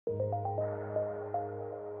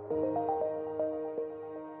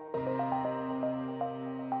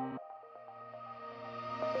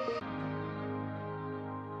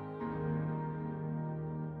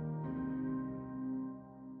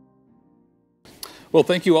Well,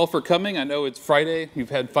 thank you all for coming. I know it's Friday. You've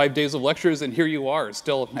had 5 days of lectures, and here you are,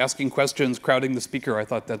 still asking questions, crowding the speaker. I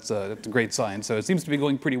thought that's a great sign. So it seems to be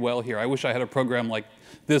going pretty well here. I wish I had a program like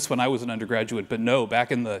this when I was an undergraduate, but no,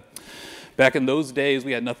 back in those days,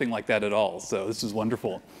 we had nothing like that at all. So this is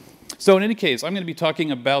wonderful. So in any case, I'm going to be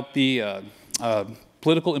talking about the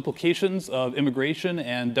political implications of immigration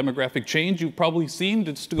and demographic change. You've probably seen,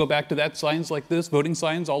 just to go back to that, signs like this, voting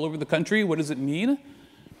signs all over the country. What does it mean?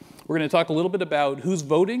 We're going to talk a little bit about who's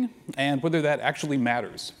voting and whether that actually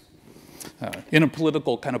matters in a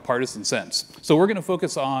political kind of partisan sense. So we're going to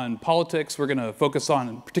focus on politics. We're going to focus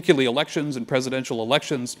on particularly elections and presidential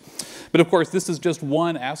elections. But of course, this is just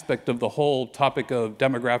one aspect of the whole topic of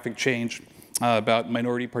demographic change about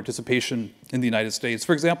minority participation in the United States.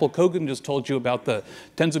 For example, Kogan just told you about the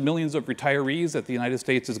tens of millions of retirees that the United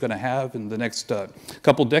States is going to have in the next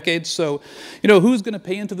couple decades. So, who's going to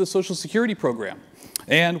pay into the Social Security program?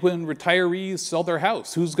 And when retirees sell their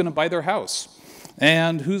house, who's going to buy their house?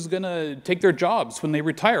 And who's going to take their jobs when they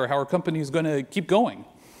retire? How are companies going to keep going?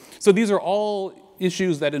 So these are all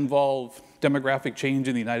issues that involve demographic change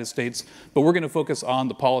in the United States, but we're going to focus on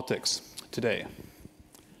the politics today.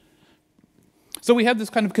 So we have this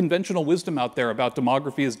kind of conventional wisdom out there about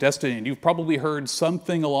demography as destiny, and you've probably heard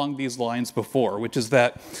something along these lines before, which is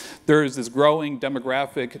that there is this growing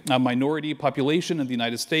demographic minority population in the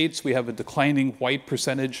United States. We have a declining white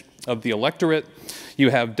percentage of the electorate. You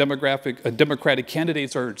have Democratic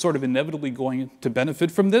candidates are sort of inevitably going to benefit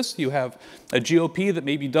from this. You have a GOP that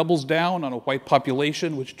maybe doubles down on a white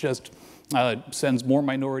population, which just sends more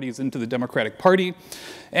minorities into the Democratic Party.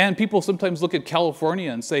 And people sometimes look at California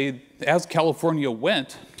and say, as California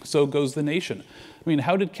went, so goes the nation. I mean,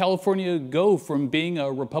 how did California go from being a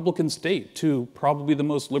Republican state to probably the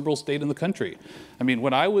most liberal state in the country? I mean,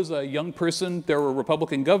 when I was a young person, there were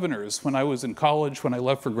Republican governors. When I was in college, when I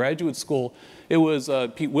left for graduate school, it was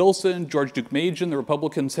Pete Wilson, George Deukmejian. The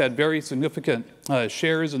Republicans had very significant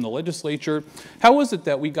shares in the legislature. How was it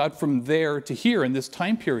that we got from there to here in this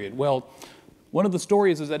time period? Well, one of the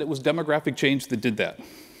stories is that it was demographic change that did that.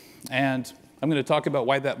 And I'm going to talk about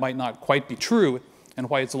why that might not quite be true and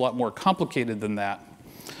why it's a lot more complicated than that.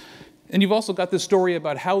 And you've also got this story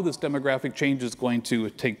about how this demographic change is going to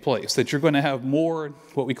take place, that you're going to have more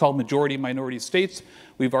what we call majority-minority states.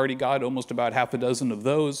 We've already got almost about half a dozen of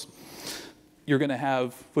those. You're going to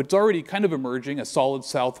have what's already kind of emerging, a solid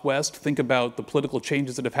Southwest. Think about the political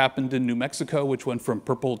changes that have happened in New Mexico, which went from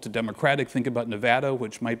purple to Democratic. Think about Nevada,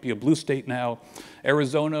 which might be a blue state now.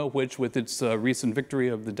 Arizona, which with its recent victory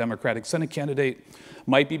of the Democratic Senate candidate,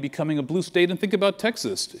 might be becoming a blue state. And think about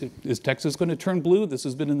Texas. Is Texas going to turn blue? This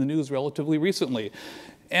has been in the news relatively recently.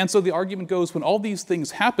 And so the argument goes, when all these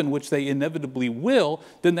things happen, which they inevitably will,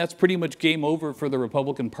 then that's pretty much game over for the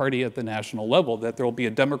Republican Party at the national level, that there will be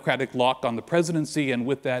a Democratic lock on the presidency, and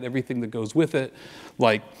with that, everything that goes with it,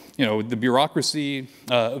 like the bureaucracy,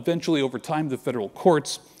 eventually over time the federal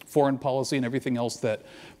courts, foreign policy, and everything else that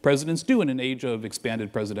presidents do in an age of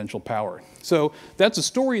expanded presidential power. So that's a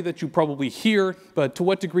story that you probably hear, but to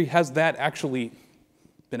what degree has that actually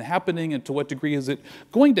been happening, and to what degree is it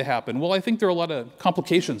going to happen? Well, I think there are a lot of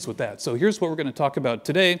complications with that. So here's what we're going to talk about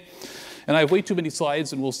today. And I have way too many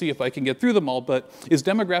slides, and we'll see if I can get through them all, but is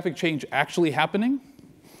demographic change actually happening?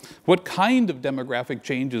 What kind of demographic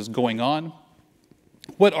change is going on?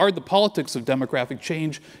 What are the politics of demographic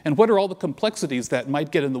change, and what are all the complexities that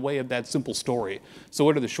might get in the way of that simple story? So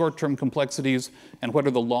what are the short-term complexities, and what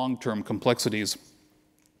are the long-term complexities?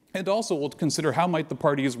 And also we'll consider how might the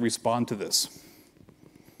parties respond to this.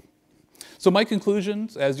 So my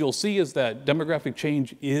conclusions, as you'll see, is that demographic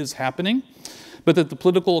change is happening, but that the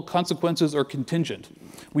political consequences are contingent.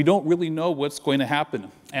 We don't really know what's going to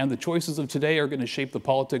happen, and the choices of today are going to shape the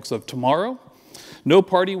politics of tomorrow. No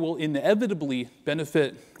party will inevitably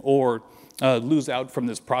benefit or lose out from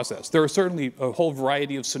this process. There are certainly a whole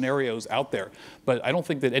variety of scenarios out there, but I don't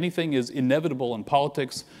think that anything is inevitable in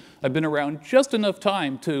politics. I've been around just enough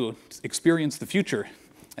time to experience the future.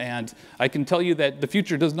 And I can tell you that the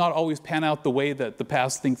future does not always pan out the way that the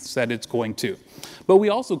past thinks that it's going to. But we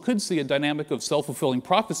also could see a dynamic of self-fulfilling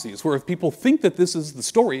prophecies, where if people think that this is the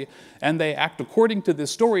story and they act according to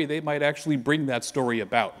this story, they might actually bring that story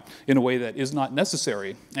about in a way that is not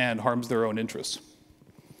necessary and harms their own interests.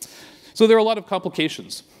 So there are a lot of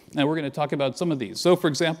complications, and we're going to talk about some of these. So for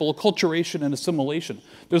example, acculturation and assimilation.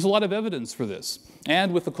 There's a lot of evidence for this.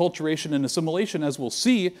 And with acculturation and assimilation, as we'll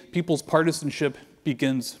see, people's partisanship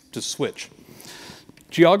begins to switch.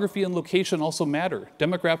 Geography and location also matter.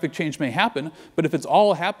 Demographic change may happen, but if it's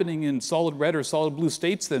all happening in solid red or solid blue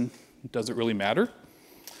states, then does it really matter?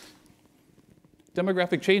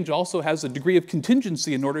 demographic change also has a degree of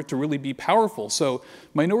contingency in order to really be powerful. So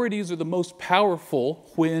minorities are the most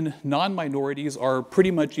powerful when non-minorities are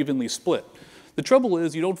pretty much evenly split. The trouble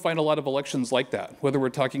is you don't find a lot of elections like that, whether we're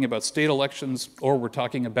talking about state elections or we're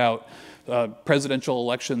talking about presidential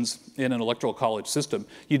elections in an electoral college system.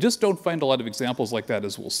 You just don't find a lot of examples like that,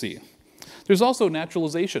 as we'll see. There's also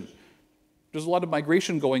naturalization. There's a lot of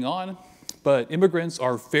migration going on, but immigrants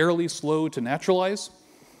are fairly slow to naturalize,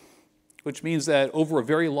 which means that over a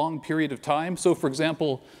very long period of time, so for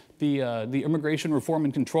example, the Immigration Reform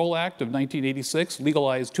and Control Act of 1986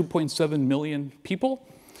 legalized 2.7 million people.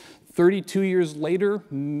 32 years later,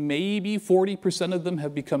 maybe 40% of them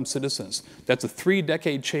have become citizens. That's a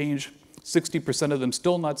 3-decade change, 60% of them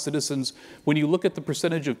still not citizens. When you look at the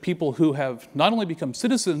percentage of people who have not only become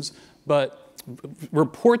citizens, but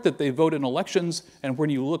report that they vote in elections, and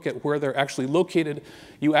when you look at where they're actually located,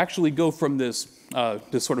 you actually go from this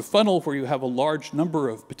sort of funnel where you have a large number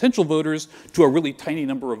of potential voters to a really tiny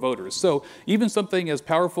number of voters. So even something as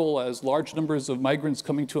powerful as large numbers of migrants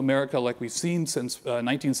coming to America like we've seen since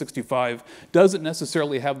 1965 doesn't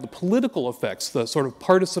necessarily have the political effects, the sort of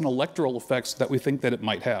partisan electoral effects that we think that it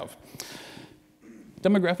might have.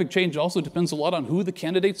 Demographic change also depends a lot on who the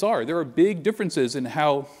candidates are. There are big differences in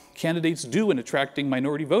how candidates do in attracting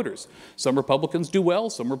minority voters. Some Republicans do well,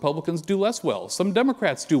 some Republicans do less well. Some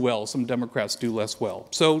Democrats do well, some Democrats do less well.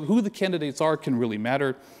 So who the candidates are can really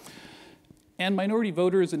matter. And minority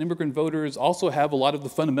voters and immigrant voters also have a lot of the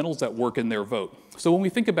fundamentals at work in their vote. So when we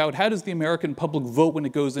think about how does the American public vote when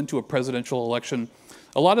it goes into a presidential election,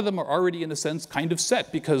 a lot of them are already, in a sense, kind of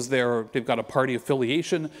set because they've got a party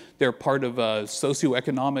affiliation, they're part of a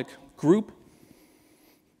socioeconomic group,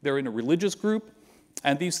 they're in a religious group,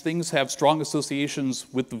 and these things have strong associations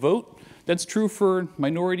with the vote. That's true for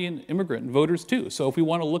minority and immigrant voters too. So if we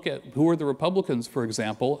want to look at who are the Republicans, for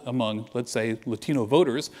example, among, let's say, Latino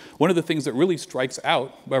voters, one of the things that really strikes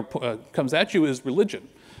out, or comes at you, is religion.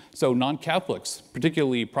 So non-Catholics,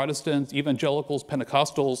 particularly Protestants, evangelicals,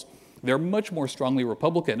 Pentecostals, they're much more strongly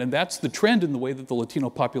Republican, and that's the trend in the way that the Latino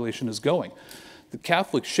population is going. The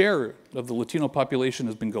Catholic share of the Latino population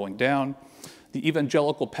has been going down. The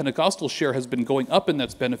evangelical Pentecostal share has been going up, and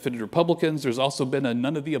that's benefited Republicans. There's also been a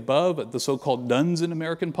none of the above, the so-called nuns in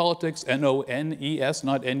American politics, N-O-N-E-S,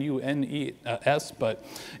 not N-U-N-E-S, but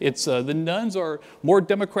it's the nuns are more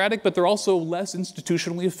democratic, but they're also less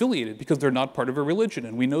institutionally affiliated because they're not part of a religion.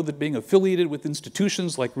 And we know that being affiliated with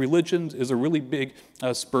institutions like religions is a really big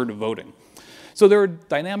spur to voting. So there are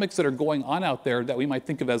dynamics that are going on out there that we might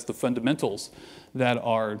think of as the fundamentals that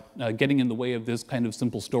are getting in the way of this kind of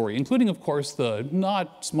simple story, including, of course, the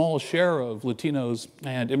not small share of Latinos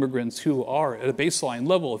and immigrants who are at a baseline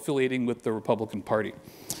level affiliating with the Republican Party.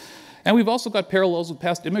 And we've also got parallels with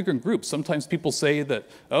past immigrant groups. Sometimes people say that,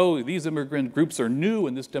 oh, these immigrant groups are new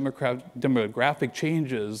and this demographic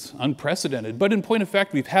change is unprecedented. But in point of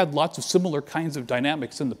fact, we've had lots of similar kinds of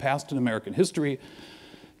dynamics in the past in American history.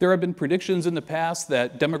 There have been predictions in the past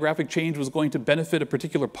that demographic change was going to benefit a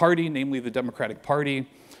particular party, namely the Democratic Party.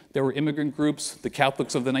 There were immigrant groups, the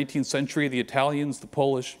Catholics of the 19th century, the Italians, the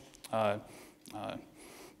Polish, a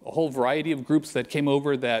whole variety of groups that came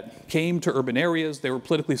over that came to urban areas. They were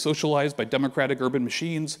politically socialized by democratic urban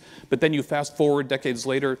machines, but then you fast forward decades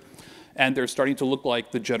later, and they're starting to look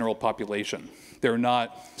like the general population. They're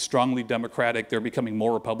not strongly Democratic, they're becoming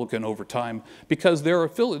more Republican over time because they're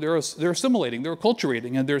assimilating, they're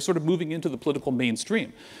acculturating, and they're sort of moving into the political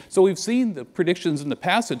mainstream. So we've seen the predictions in the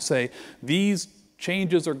past that say these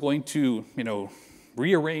changes are going to,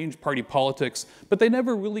 rearrange party politics, but they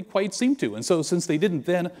never really quite seem to. And so since they didn't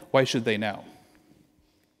then, why should they now?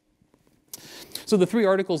 So the three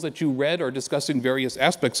articles that you read are discussing various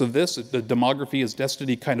aspects of this, the demography is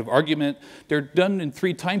destiny kind of argument. They're done in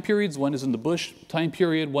three time periods. One is in the Bush time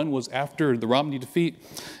period, one was after the Romney defeat,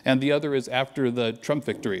 and the other is after the Trump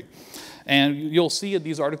victory. And you'll see in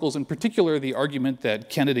these articles in particular the argument that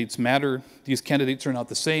candidates matter. These candidates are not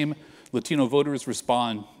the same. Latino voters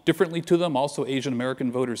respond differently to them, also Asian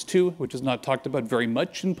American voters too, which is not talked about very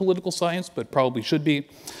much in political science, but probably should be.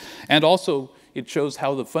 And also, it shows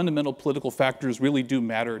how the fundamental political factors really do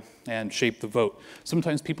matter and shape the vote.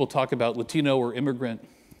 Sometimes people talk about Latino or immigrant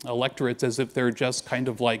electorates as if they're just kind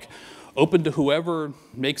of like open to whoever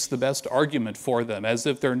makes the best argument for them, as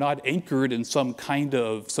if they're not anchored in some kind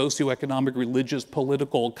of socioeconomic, religious,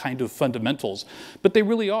 political kind of fundamentals. But they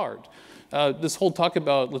really are. This whole talk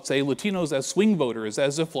about, let's say, Latinos as swing voters,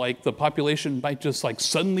 as if like the population might just like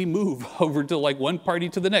suddenly move over to like one party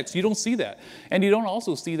to the next. You don't see that. And you don't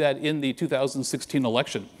also see that in the 2016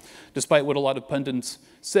 election. Despite what a lot of pundits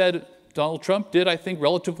said, Donald Trump did, I think,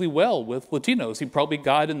 relatively well with Latinos. He probably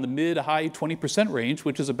got in the mid-high 20% range,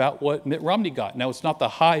 which is about what Mitt Romney got. Now, it's not the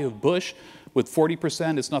high of Bush with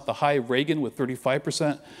 40%. It's not the high of Reagan with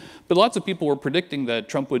 35%. But lots of people were predicting that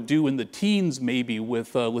Trump would do in the teens maybe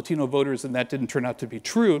with Latino voters, and that didn't turn out to be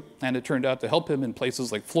true. And it turned out to help him in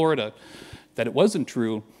places like Florida that it wasn't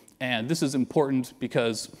true. And this is important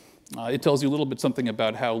because it tells you a little bit something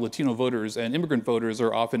about how Latino voters and immigrant voters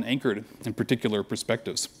are often anchored in particular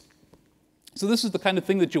perspectives. So this is the kind of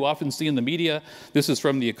thing that you often see in the media. This is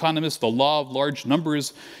from The Economist, the law of large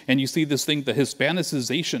numbers, and you see this thing, the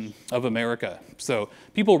Hispanicization of America. So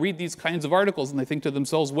people read these kinds of articles and they think to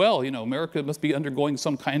themselves, well, you know, America must be undergoing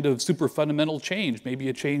some kind of super fundamental change, maybe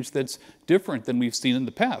a change that's different than we've seen in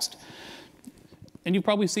the past. And you've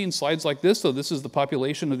probably seen slides like this. So this is the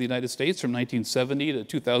population of the United States from 1970 to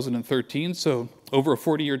 2013. So over a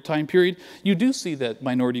 40-year time period, you do see that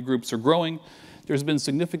minority groups are growing. There's been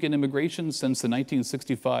significant immigration since the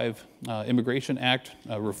 1965 Immigration Act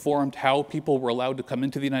reformed how people were allowed to come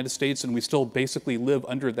into the United States, and we still basically live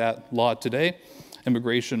under that law today.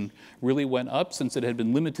 Immigration really went up since it had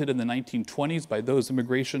been limited in the 1920s by those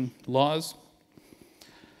immigration laws.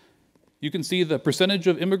 You can see the percentage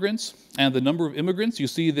of immigrants and the number of immigrants. You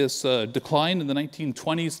see this decline in the 1920s,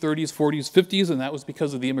 30s, 40s, 50s, and that was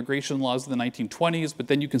because of the immigration laws in the 1920s. But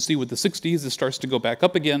then you can see with the 60s, it starts to go back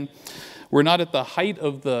up again. We're not at the height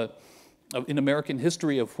of in American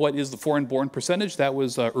history of what is the foreign-born percentage. That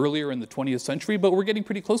was earlier in the 20th century, but we're getting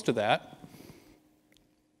pretty close to that.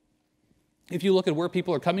 If you look at where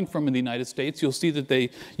people are coming from in the United States, you'll see that they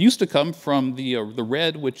used to come from the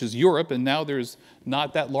red, which is Europe, and now there's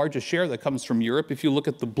not that large a share that comes from Europe. If you look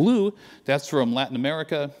at the blue, that's from Latin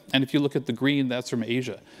America, and if you look at the green, that's from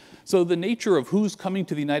Asia. So the nature of who's coming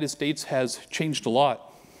to the United States has changed a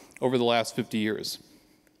lot over the last 50 years.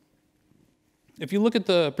 If you look at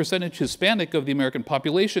the percentage Hispanic of the American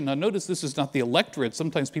population, now notice this is not the electorate.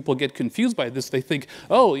 Sometimes people get confused by this. They think,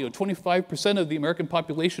 oh, 25% of the American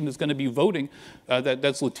population is going to be voting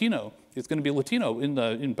that's Latino. It's going to be Latino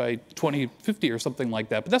by 2050 or something like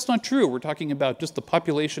that. But that's not true. We're talking about just the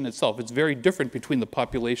population itself. It's very different between the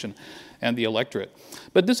population and the electorate.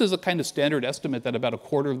 But this is a kind of standard estimate that about a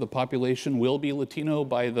quarter of the population will be Latino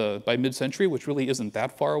by mid-century, which really isn't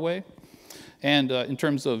that far away. And in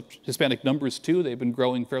terms of Hispanic numbers, too, they've been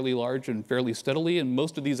growing fairly large and fairly steadily, and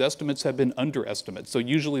most of these estimates have been underestimates. So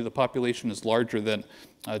usually the population is larger than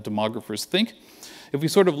demographers think. If we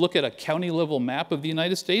sort of look at a county-level map of the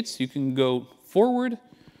United States, you can go forward,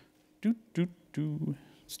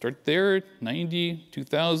 start there, 90,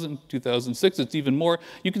 2000, 2006, it's even more.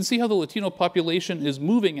 You can see how the Latino population is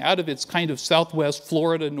moving out of its kind of southwest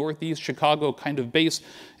Florida, northeast Chicago kind of base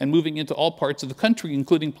and moving into all parts of the country,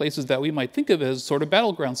 including places that we might think of as sort of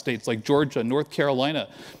battleground states like Georgia, North Carolina,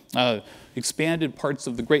 expanded parts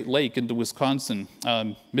of the Great Lake into Wisconsin,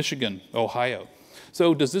 Michigan, Ohio.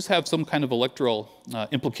 So does this have some kind of electoral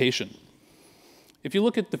implication? If you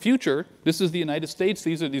look at the future, this is the United States.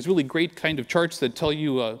 These are these really great kind of charts that tell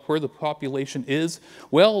you where the population is.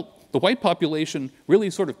 Well, the white population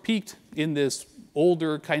really sort of peaked in this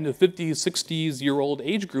older kind of 50s, 60s-year-old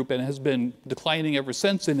age group and has been declining ever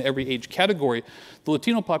since in every age category. The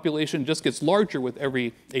Latino population just gets larger with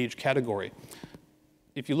every age category.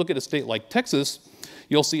 If you look at a state like Texas,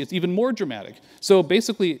 you'll see it's even more dramatic. So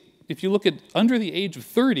basically, if you look at under the age of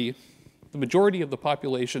 30, the majority of the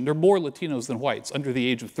population, there are more Latinos than whites under the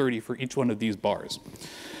age of 30 for each one of these bars.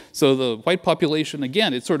 So the white population,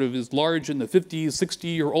 again, it sort of is large in the 50s,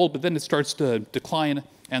 60-year-old, but then it starts to decline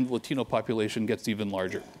and the Latino population gets even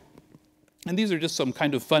larger. And these are just some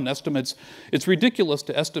kind of fun estimates. It's ridiculous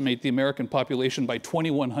to estimate the American population by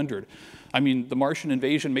 2100. I mean, the Martian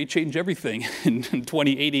invasion may change everything in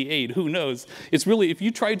 2088, who knows? It's really, if you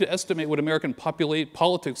tried to estimate what American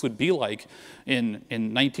politics would be like in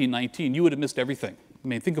 1919, you would have missed everything. I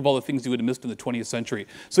mean, think of all the things you would have missed in the 20th century.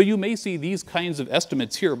 So you may see these kinds of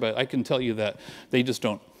estimates here, but I can tell you that they just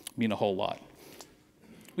don't mean a whole lot.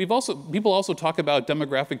 People also talk about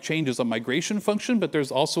demographic change as a migration function, but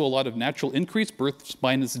there's also a lot of natural increase, births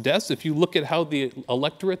minus deaths. If you look at how the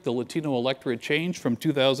electorate, the Latino electorate changed from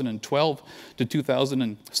 2012 to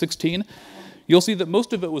 2016, you'll see that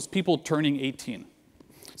most of it was people turning 18.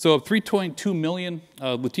 So of 3.2 million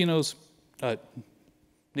Latinos,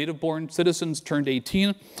 native-born citizens turned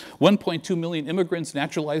 18, 1.2 million immigrants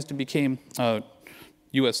naturalized and became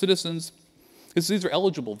US citizens. These are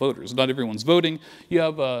eligible voters. Not everyone's voting. You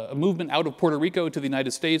have a movement out of Puerto Rico to the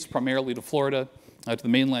United States, primarily to Florida. to the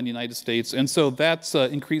mainland United States. And so that's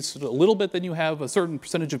increased a little bit. Then you have a certain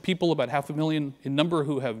percentage of people, about 500,000 in number,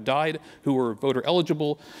 who have died, who were voter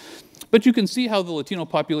eligible. But you can see how the Latino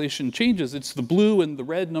population changes. It's the blue and the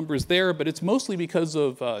red numbers there, but it's mostly because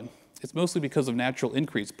of natural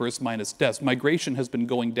increase, births minus deaths. Migration has been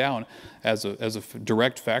going down as a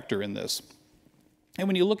direct factor in this. And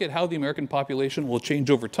when you look at how the American population will change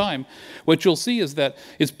over time, what you'll see is that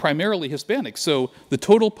it's primarily Hispanic. So the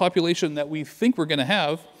total population that we think we're going to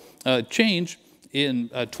have change in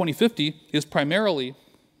 2050 is primarily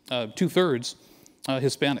 2/3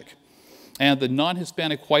 Hispanic. And the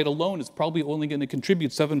non-Hispanic white alone is probably only going to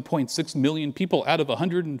contribute 7.6 million people out of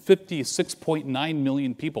 156.9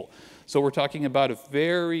 million people. So we're talking about a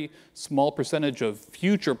very small percentage of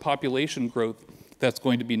future population growth that's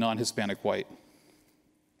going to be non-Hispanic white.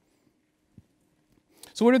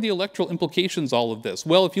 So what are the electoral implications of all of this?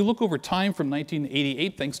 Well, if you look over time from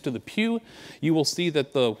 1988, thanks to the Pew, you will see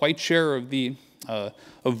that the white share of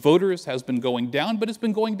voters has been going down, but it's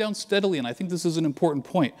been going down steadily, and I think this is an important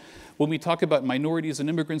point. When we talk about minorities and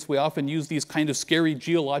immigrants, we often use these kind of scary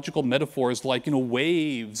geological metaphors like,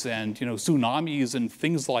 waves and, tsunamis and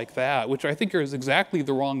things like that, which I think is exactly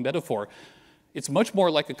the wrong metaphor. It's much more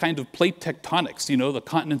like a kind of plate tectonics. The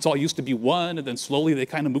continents all used to be one, and then slowly they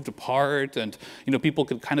kind of moved apart, and people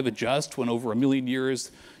could kind of adjust when over 1 million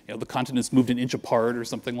years, the continents moved an inch apart or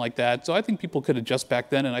something like that. So I think people could adjust back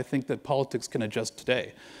then, and I think that politics can adjust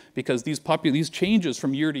today, because these changes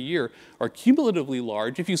from year to year are cumulatively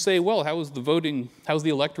large. If you say, well, how's the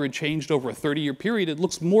electorate changed over a 30-year period? It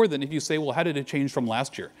looks more than if you say, well, how did it change from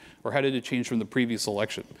last year? Or how did it change from the previous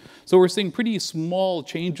election? So we're seeing pretty small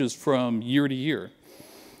changes from year to year.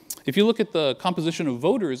 If you look at the composition of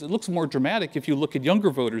voters, it looks more dramatic if you look at younger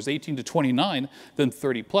voters, 18 to 29, than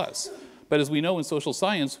 30 plus. But as we know in social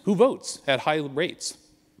science, who votes at high rates?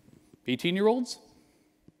 18-year-olds?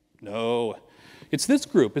 No. It's this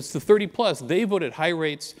group. It's the 30 plus. They vote at high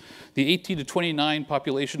rates. The 18 to 29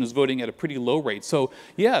 population is voting at a pretty low rate. So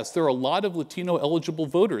yes, there are a lot of Latino eligible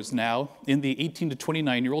voters now in the 18 to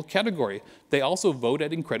 29-year-old category. They also vote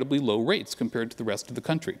at incredibly low rates compared to the rest of the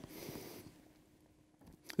country.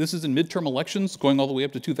 This is in midterm elections going all the way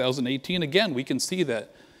up to 2018. Again, we can see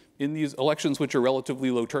that in these elections, which are relatively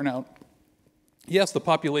low turnout, yes, the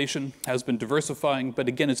population has been diversifying, but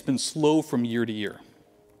again, it's been slow from year to year.